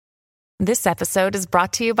This episode is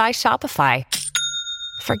brought to you by Shopify.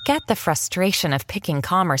 Forget the frustration of picking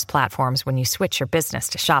commerce platforms when you switch your business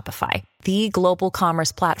to Shopify, the global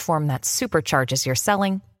commerce platform that supercharges your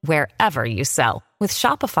selling wherever you sell. With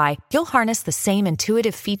Shopify, you'll harness the same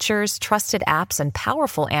intuitive features, trusted apps, and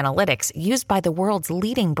powerful analytics used by the world's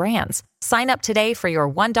leading brands. Sign up today for your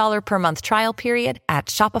 $1 per month trial period at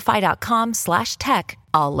shopify.com/tech,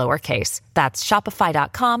 all lowercase. That's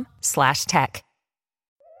shopify.com/tech.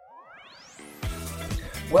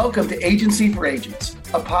 Welcome to Agency for Agents,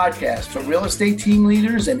 a podcast for real estate team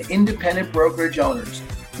leaders and independent brokerage owners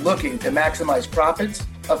looking to maximize profits,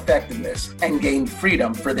 effectiveness, and gain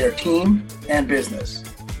freedom for their team and business.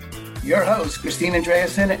 Your hosts, Christine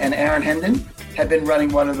Andreasen and Aaron Hendon, have been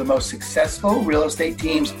running one of the most successful real estate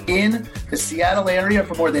teams in the Seattle area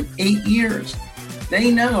for more than 8 years. They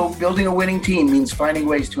know building a winning team means finding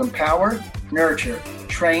ways to empower, nurture,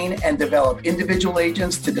 train, and develop individual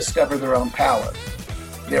agents to discover their own power,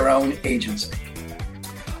 their own agency.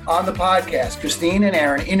 On the podcast, Christine and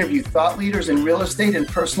Aaron interview thought leaders in real estate and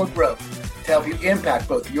personal growth to help you impact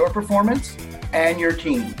both your performance and your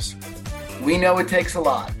teams. We know it takes a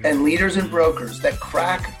lot, and leaders and brokers that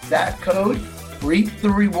crack that code reap the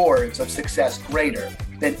rewards of success greater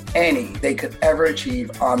than any they could ever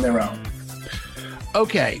achieve on their own.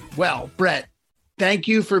 Okay, well, Brett, thank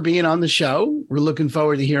you for being on the show. We're looking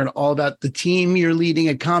forward to hearing all about the team you're leading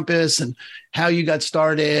at Compass and how you got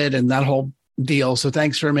started and that whole deal. So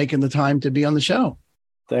thanks for making the time to be on the show.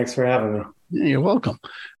 Thanks for having me. Yeah, you're welcome.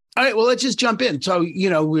 All right, well, let's just jump in. So, we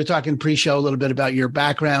were talking pre-show a little bit about your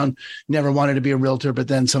background. Never wanted to be a realtor, but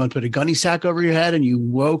then someone put a gunny sack over your head and you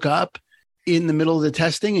woke up in the middle of the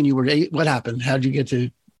testing and what happened? How'd you get to?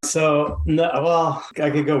 So, well, I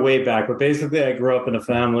could go way back, but basically I grew up in a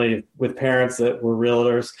family with parents that were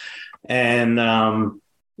realtors. And,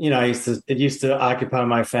 it used to occupy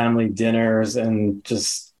my family dinners and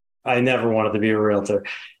I never wanted to be a realtor.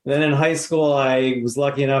 And then in high school, I was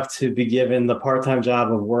lucky enough to be given the part-time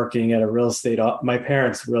job of working at my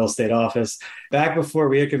parents' real estate office. Back before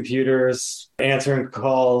we had computers, answering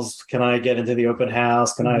calls, can I get into the open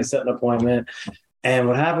house? Can I set an appointment? And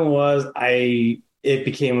what happened was it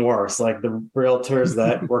became worse. Like the realtors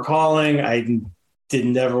that were calling, I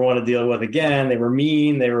didn't ever want to deal with again. They were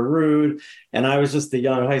mean, they were rude. And I was just a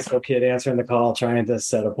young high school kid answering the call, trying to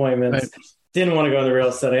set appointments. Right. Didn't want to go in the real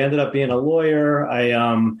estate. I ended up being a lawyer.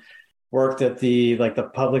 I worked at the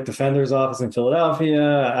public defender's office in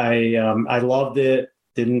Philadelphia. I loved it.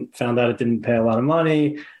 Found out it didn't pay a lot of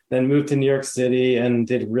money. Then moved to New York City and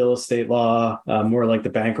did real estate law, more like the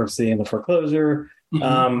bankruptcy and the foreclosure.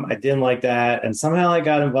 I didn't like that. And somehow I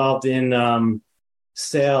got involved in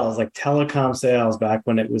sales, like telecom sales back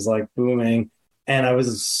when it was like booming. And I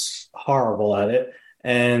was horrible at it.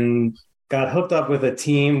 And got hooked up with a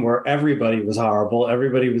team where everybody was horrible.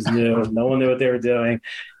 Everybody was new. No one knew what they were doing.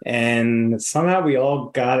 And somehow we all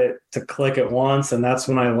got it to click at once. And that's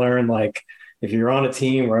when I learned, like, if you're on a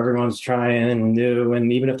team where everyone's trying and new,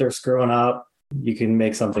 and even if they're screwing up, you can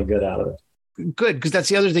make something good out of it. Good, because that's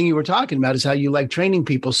the other thing you were talking about is how you like training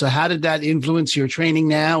people. So how did that influence your training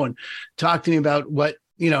now? And talk to me about what,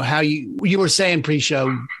 how you were saying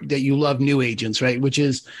pre-show that you love new agents, right? Which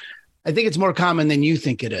is, I think it's more common than you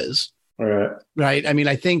think it is. Right. I mean,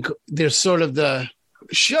 I think there's sort of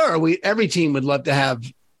every team would love to have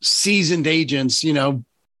seasoned agents,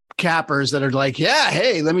 cappers that are like, yeah,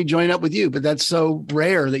 hey, let me join up with you. But that's so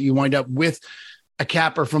rare that you wind up with a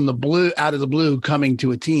capper from out of the blue coming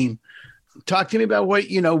to a team. Talk to me about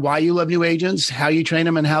why you love new agents, how you train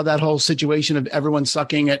them, and how that whole situation of everyone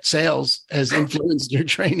sucking at sales has influenced your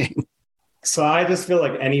training. So I just feel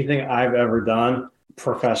like anything I've ever done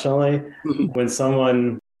professionally, when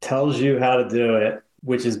someone tells you how to do it,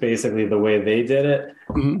 which is basically the way they did it,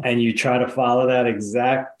 and you try to follow that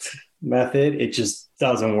exact method, it just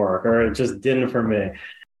doesn't work, or it just didn't for me.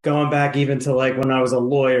 Going back even to like when I was a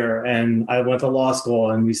lawyer and I went to law school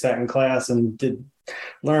and we sat in class and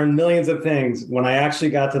learn millions of things. When I actually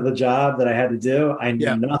got to the job that I had to do, I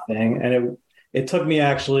knew nothing. And it took me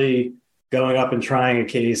actually going up and trying a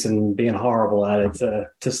case and being horrible at it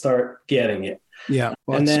to start getting it. Yeah.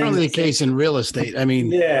 Well, and it's certainly the case in real estate. I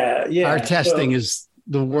mean, our testing is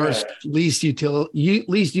the worst, least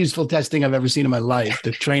useful testing I've ever seen in my life. The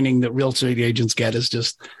training that real estate agents get is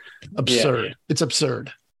just absurd. Yeah. It's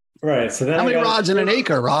absurd. Right. So then how many rods in an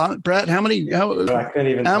acre, Brett? How many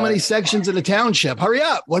sections in a township? Hurry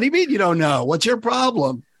up. What do you mean you don't know? What's your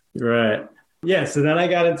problem? Right. Yeah. So then I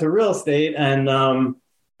got into real estate and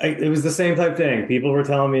it was the same type thing. People were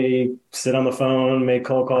telling me, sit on the phone, make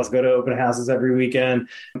cold calls, go to open houses every weekend.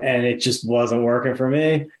 And it just wasn't working for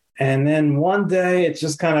me. And then one day it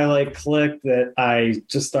just kind of like clicked that I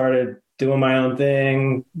just started doing my own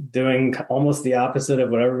thing, doing almost the opposite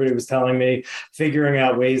of what everybody was telling me, figuring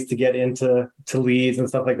out ways to get into leads and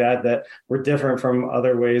stuff like that that were different from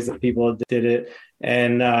other ways that people did it.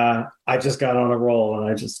 And I just got on a roll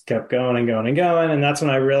and I just kept going and going and going. And that's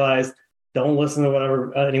when I realized, don't listen to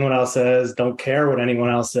whatever anyone else says, don't care what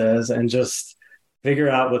anyone else says, and just figure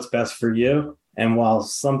out what's best for you. And while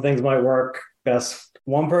some things might work best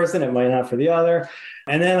one person, it might not for the other.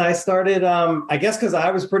 And then I started, I guess because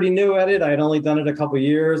I was pretty new at it, I had only done it a couple of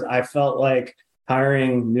years. I felt like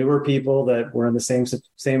hiring newer people that were in the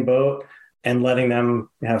same boat and letting them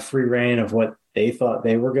have free reign of what they thought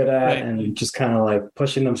they were good at, right. And just kind of like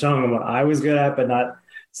pushing them, showing them what I was good at, but not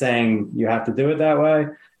saying you have to do it that way.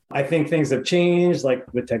 I think things have changed,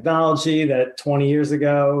 like with technology, that 20 years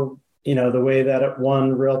ago, the way that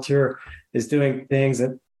one realtor is doing things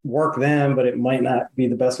that work then, but it might not be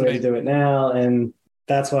the best way to do it now. And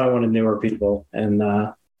that's why I wanted newer people. And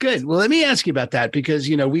good. Well, let me ask you about that because,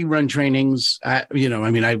 we run trainings. I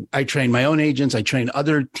train my own agents. I train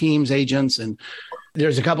other teams' agents. And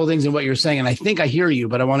there's a couple of things in what you're saying. And I think I hear you,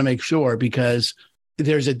 but I want to make sure because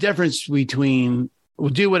there's a difference between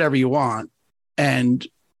do whatever you want and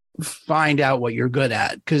find out what you're good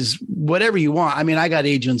at. Because whatever you want, I got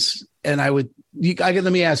agents and let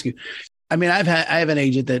me ask you. I have an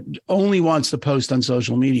agent that only wants to post on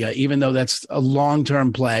social media, even though that's a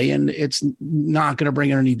long-term play and it's not going to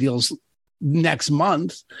bring in any deals next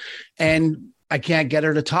month. And I can't get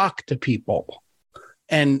her to talk to people.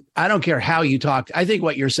 And I don't care how you talk. I think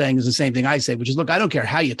what you're saying is the same thing I say, which is, look, I don't care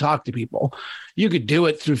how you talk to people. You could do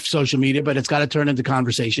it through social media, but it's got to turn into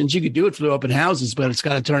conversations. You could do it through open houses, but it's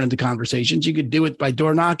got to turn into conversations. You could do it by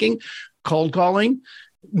door knocking, cold calling,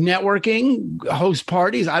 networking, host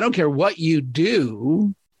parties. I don't care what you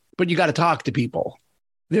do, but you got to talk to people.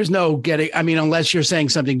 There's no getting, unless you're saying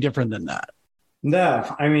something different than that.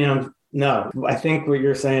 No, I think what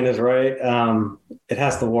you're saying is right. It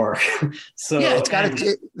has to work. So yeah, it's got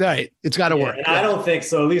to, right. It's got to work. And I don't think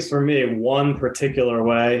so. At least for me, one particular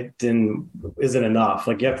way isn't enough.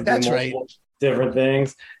 Like you have to do multiple different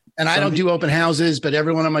things. And I don't do open houses, but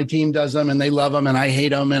everyone on my team does them and they love them and I hate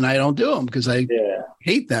them and I don't do them because I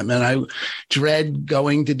hate them and I dread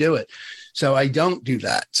going to do it. So I don't do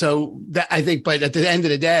that. So that I think, but at the end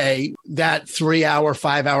of the day, that 3-hour,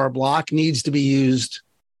 5-hour block needs to be used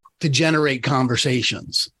to generate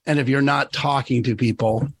conversations. And if you're not talking to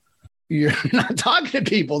people,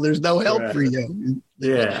 there's no help for you.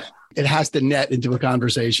 Yeah. It has to net into a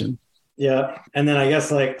conversation. Yeah. And then I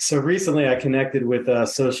guess so recently I connected with a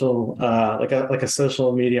social, like a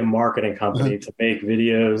social media marketing company to make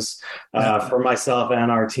videos for myself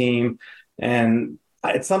and our team. And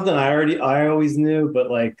it's something I always knew,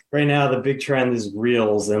 but like right now the big trend is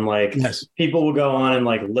reels and people will go on and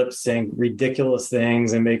like lip sync ridiculous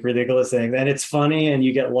things and make ridiculous things. And it's funny and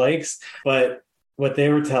you get likes, but what they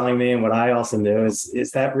were telling me and what I also knew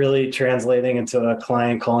is that really translating into a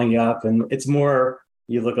client calling you up and it's more,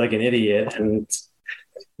 you look like an idiot and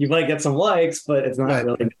you might get some likes, but it's not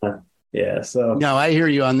really gonna, so. No, I hear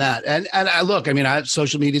you on that. And I look,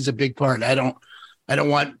 social media is a big part. I don't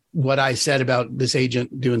want what I said about this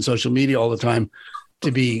agent doing social media all the time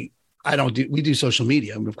to be, we do social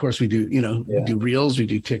media. Of course we do, we do reels, we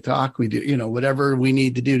do TikTok, we do, whatever we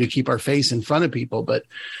need to do to keep our face in front of people. But,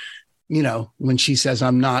 when she says,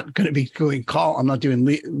 I'm not going to be doing I'm not doing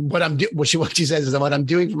what she says is what I'm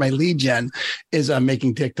doing for my lead gen is I'm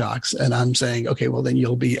making TikToks. And I'm saying, okay, well then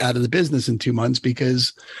you'll be out of the business in 2 months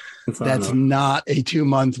because that's not a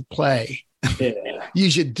 2-month play. Yeah.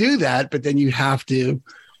 You should do that, but then you have to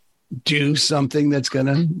do something that's going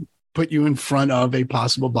to put you in front of a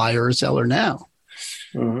possible buyer or seller now.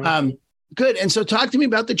 Mm-hmm. Good. And so talk to me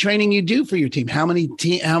about the training you do for your team. How many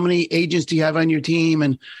agents do you have on your team?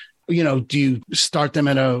 And, do you start them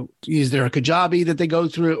is there a Kajabi that they go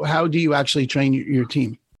through? How do you actually train your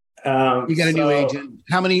team? You got a new agent.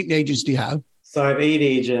 How many agents do you have? So I have 8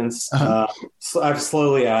 agents. So I've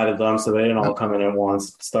slowly added them so they didn't all come in at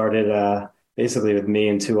once. Started basically with me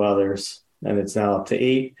and 2 others, and it's now up to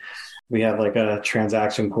 8. We have like a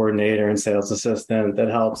transaction coordinator and sales assistant that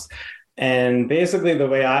helps. And basically the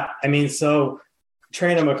way so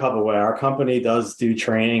train them a couple ways. Our company does do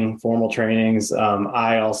training, formal trainings.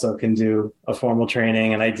 I also can do a formal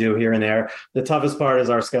training and I do here and there. The toughest part is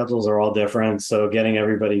our schedules are all different. So getting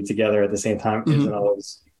everybody together at the same time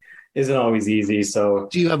isn't always easy. So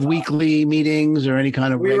do you have weekly meetings or any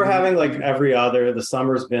kind of we were having like every other. The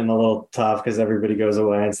summer's been a little tough because everybody goes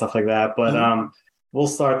away and stuff like that. But we'll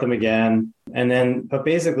start them again. And then but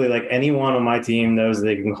basically like anyone on my team knows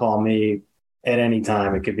they can call me at any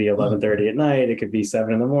time. It could be 11:30 at night. It could be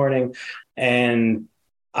 7 in the morning. And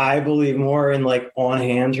I believe more in like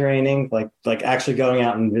on-hand training, like actually going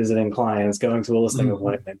out and visiting clients, going to a listing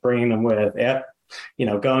appointment, bringing them with,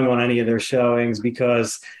 going on any of their showings.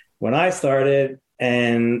 Because when I started,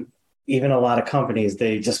 and even a lot of companies,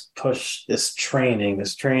 they just push this training,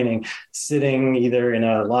 sitting either in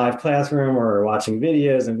a live classroom or watching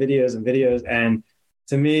videos. And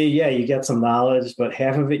to me, yeah, you get some knowledge, but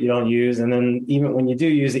half of it you don't use. And then even when you do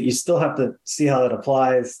use it, you still have to see how it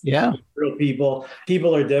applies. Yeah. To real people.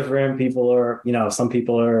 People are different. People are, some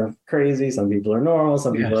people are crazy. Some people are normal.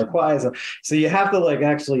 Some people are quiet. So you have to like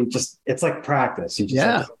actually it's like practice. You just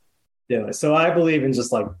have to do it. So I believe in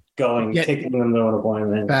just like taking them to an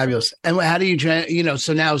appointment. Fabulous. And how do you train,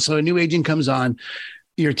 so a new agent comes on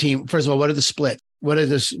your team. First of all, what are the splits? What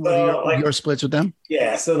are your splits with them?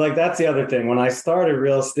 Yeah. So like, that's the other thing. When I started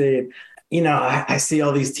real estate, I see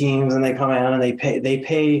all these teams and they come out and they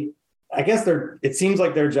pay, I guess it seems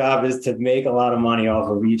like their job is to make a lot of money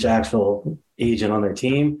off of each actual agent on their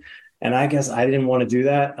team. And I guess I didn't want to do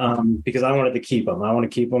that because I wanted to keep them. I want to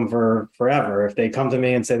keep them for forever. If they come to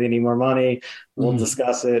me and say they need more money, we'll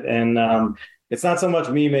discuss it. And it's not so much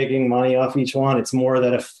me making money off each one. It's more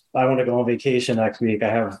that if I want to go on vacation next week, I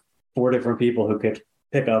have 4 different people who could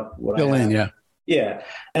pick up what I have. Yeah.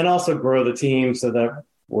 And also grow the team so that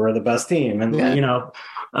we're the best team. And,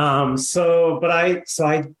 so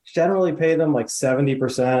I generally pay them like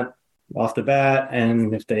 70% off the bat.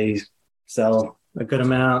 And if they sell a good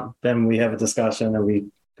amount, then we have a discussion and we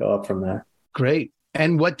go up from there. Great.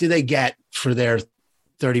 And what do they get for their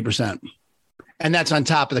 30%? And that's on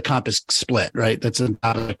top of the Compass split, right? That's on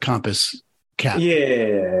top of the Compass cap.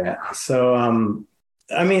 Yeah. So,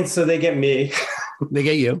 so they get me. They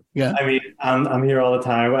get you. Yeah. I'm here all the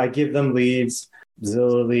time. I give them leads,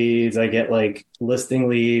 Zillow leads. I get like listing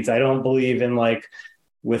leads. I don't believe in like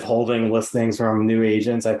withholding listings from new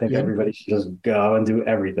agents. I think everybody should just go and do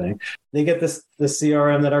everything. They get the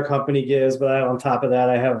CRM that our company gives, but on top of that,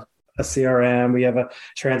 I have a CRM. We have a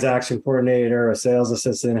transaction coordinator, a sales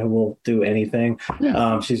assistant who will do anything.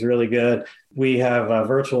 Yeah. She's really good. We have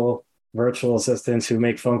virtual assistants who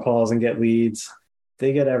make phone calls and get leads.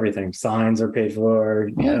 They get everything. Signs are paid for.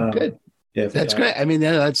 Yeah, good. That's great.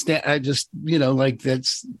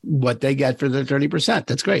 That's what they get for the 30%.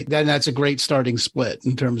 That's great. Then that's a great starting split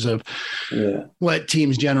in terms of what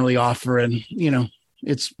teams generally offer. And,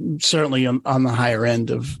 it's certainly on the higher end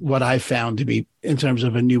of what I found to be in terms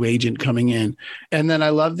of a new agent coming in. And then I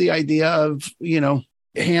love the idea of,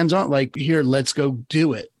 hands-on, like, here, let's go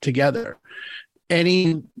do it together.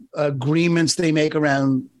 Any agreements they make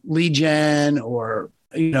around lead gen or,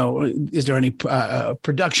 is there any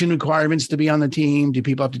production requirements to be on the team? Do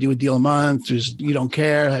people have to do a deal a month? You don't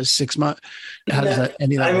care? Has 6 months? How does that?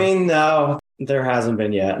 No, there hasn't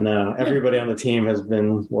been yet. No, everybody on the team has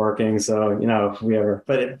been working. So,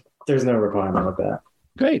 there's no requirement like that.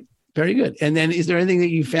 Great. Very good. And then is there anything that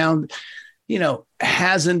you found,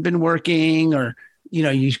 hasn't been working or,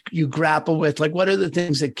 you grapple with? Like, what are the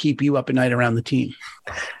things that keep you up at night around the team?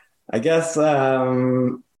 I guess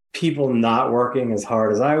people not working as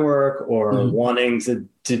hard as I work or wanting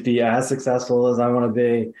to be as successful as I want to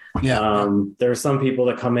be. Yeah. There are some people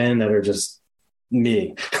that come in that are just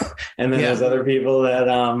me. And then there's other people that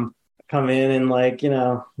come in and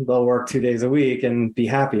they'll work 2 days a week and be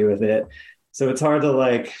happy with it. So it's hard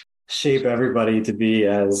to shape everybody to be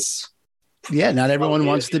as... Yeah, not everyone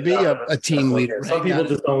wants to be a team leader. Right? Some people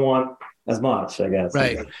just don't want as much, I guess.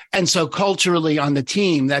 Right. And so culturally on the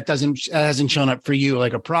team, that hasn't shown up for you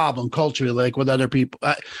like a problem culturally, like with other people.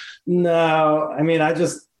 No,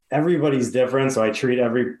 everybody's different. So I treat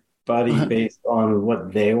everybody based on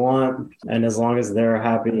what they want. And as long as they're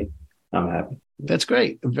happy, I'm happy. That's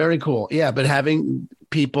great. Very cool. Yeah. But having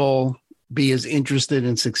people be as interested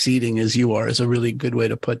in succeeding as you are is a really good way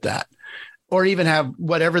to put that. Or even have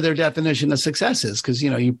whatever their definition of success is. Because,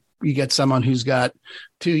 you get someone who's got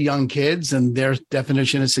 2 young kids and their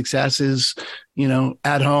definition of success is,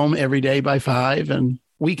 at home every day by 5 and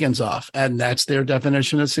weekends off. And that's their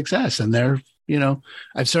definition of success. And they're,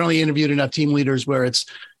 I've certainly interviewed enough team leaders where it's,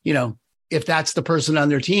 if that's the person on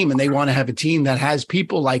their team and they want to have a team that has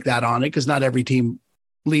people like that on it, because not every team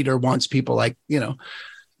leader wants people like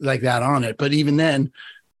that on it. But even then,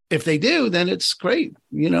 if they do, then it's great.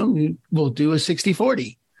 We'll do a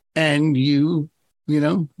 60-40 and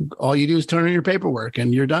all you do is turn in your paperwork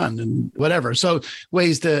and you're done and whatever. So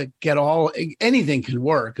ways to get anything can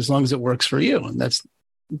work as long as it works for you. And it's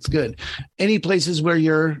good. Any places where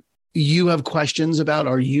you have questions about,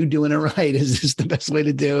 are you doing it right? Is this the best way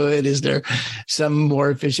to do it? Is there some more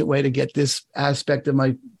efficient way to get this aspect of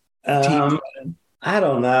my I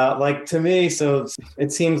don't know. Like, to me, so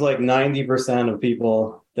it seems like 90% of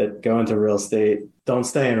people that go into real estate don't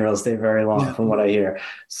stay in real estate very long, from what I hear.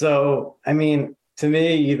 So, I mean, to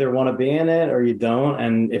me, you either want to be in it or you don't.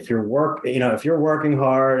 And if you're working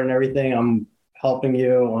hard and everything, I'm helping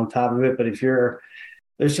you on top of it. But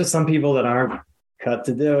there's just some people that aren't cut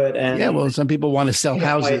to do it. And some people want to sell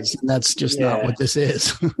houses, and that's just not what this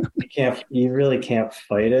is. you really can't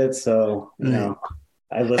fight it. So, you know,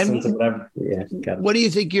 I listen to whatever. Yeah. What do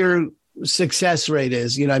you think your success rate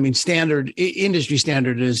is? You know, I mean, industry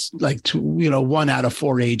standard is like 1 out of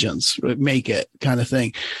 4 agents make it, kind of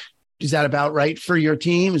thing. Is that about right for your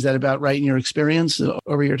team? Is that about right in your experience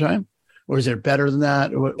over your time? Or is it better than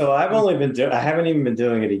that? So I haven't even been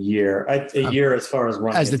doing it a year. A year as far as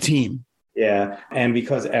running as the team. Yeah. And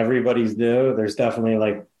because everybody's new, there's definitely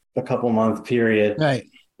like a couple month period. Right.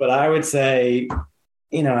 But I would say,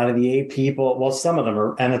 out of the 8 people, well, some of them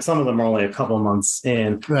are only a couple months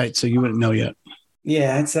in. Right. So you wouldn't know yet.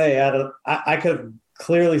 Yeah. I'd say I could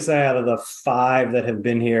clearly say out of the 5 that have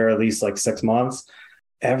been here at least like 6 months,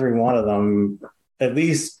 every one of them at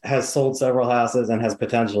least has sold several houses and has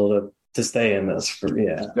potential to stay in this.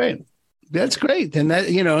 Great. That's great. And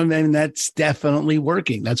that, that's definitely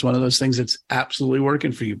working. That's one of those things that's absolutely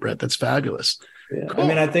working for you, Brett. That's fabulous. Yeah. Cool. I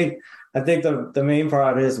mean, I think the main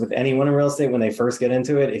part is with anyone in real estate, when they first get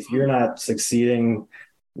into it, if you're not succeeding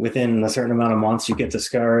within a certain amount of months, you get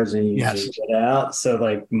discouraged and you get out. So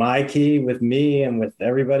like my key with me and with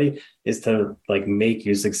everybody is to like make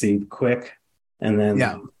you succeed quick. And then,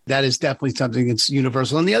 that is definitely something that's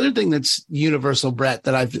universal. And the other thing that's universal, Brett,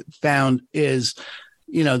 that I've found is,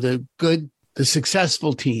 the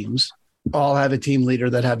successful teams all have a team leader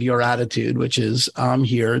that have your attitude, which is I'm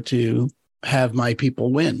here to have my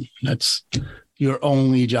people win. That's your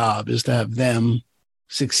only job, is to have them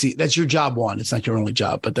succeed. That's your job one. It's not your only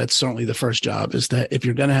job, but that's certainly the first job, is that if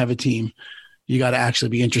you're going to have a team, you got to actually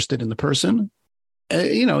be interested in the person.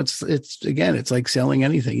 It's like selling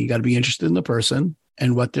anything. You got to be interested in the person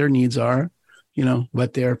and what their needs are,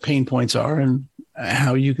 what their pain points are and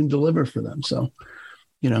how you can deliver for them. So,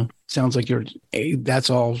 sounds like that's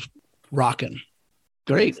all rocking.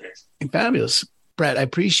 Great. Fabulous. Brett, I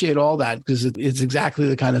appreciate all that, because it's exactly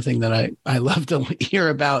the kind of thing that I love to hear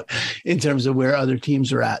about in terms of where other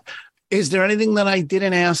teams are at. Is there anything that I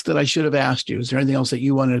didn't ask that I should have asked you? Is there anything else that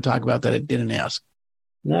you wanted to talk about that I didn't ask?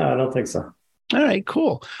 No, I don't think so. All right,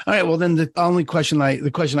 cool. All right. Well, then the question I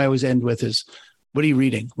always end with is, what are you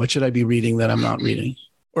reading? What should I be reading that I'm not reading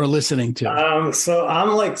or listening to? I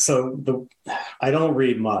don't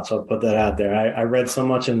read much. I'll put that out there. I read so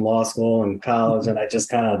much in law school and college, and I just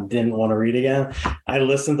kind of didn't want to read again. I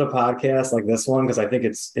listen to podcasts like this one because I think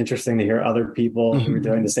it's interesting to hear other people who are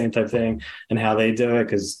doing the same type of thing and how they do it,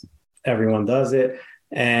 because everyone does it.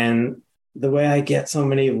 And the way I get so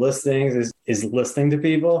many listings is listening to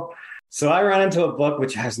people. So I ran into a book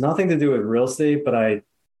which has nothing to do with real estate, but I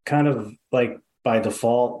kind of like by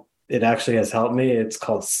default, it actually has helped me. It's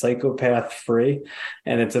called Psychopath Free.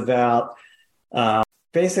 And it's about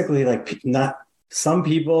basically like not some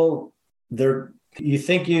people, you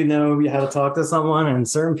think you know how to talk to someone, and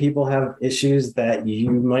certain people have issues that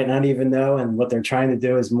you might not even know. And what they're trying to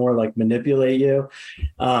do is more like manipulate you.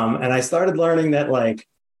 And I started learning that like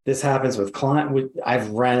this happens with I've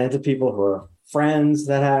ran into people who are friends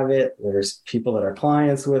that have it. There's people that are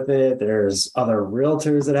clients with it. There's other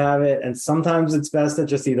realtors that have it. And sometimes it's best to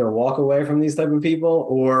just either walk away from these type of people,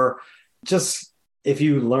 or just if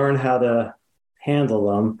you learn how to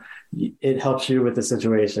handle them, it helps you with the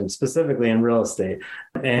situation, specifically in real estate.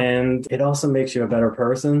 And it also makes you a better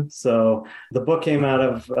person. So the book came out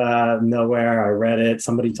of nowhere. I read it.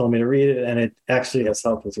 Somebody told me to read it, and it actually has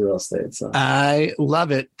helped with real estate. So I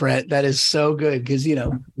love it, Brett. That is so good, because,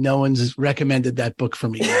 no one's recommended that book for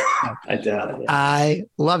me. I doubt it. Yeah. I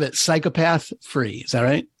love it. Psychopath Free. Is that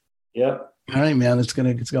right? Yep. All right, man. It's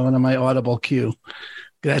going on my Audible queue.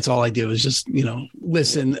 That's all I do is just,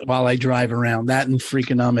 listen while I drive around. That and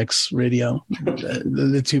Freakonomics Radio,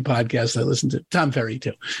 the 2 podcasts I listen to. Tom Ferry,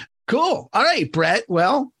 too. Cool. All right, Brett.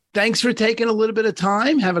 Well, thanks for taking a little bit of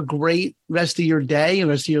time. Have a great rest of your day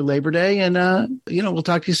and rest of your Labor Day. And, we'll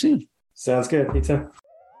talk to you soon. Sounds good. You too.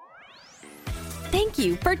 Thank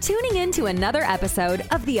you for tuning in to another episode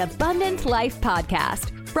of the Abundant Life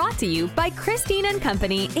Podcast, brought to you by Christine &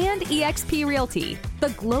 Company and eXp Realty, the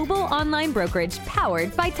global online brokerage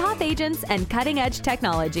powered by top agents and cutting-edge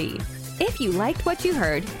technology. If you liked what you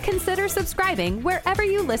heard, consider subscribing wherever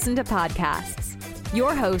you listen to podcasts.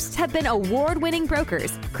 Your hosts have been award-winning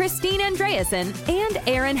brokers Christine Andreasen and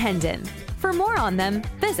Aaron Hendon. For more on them,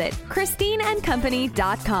 visit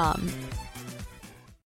ChristineandCompany.com.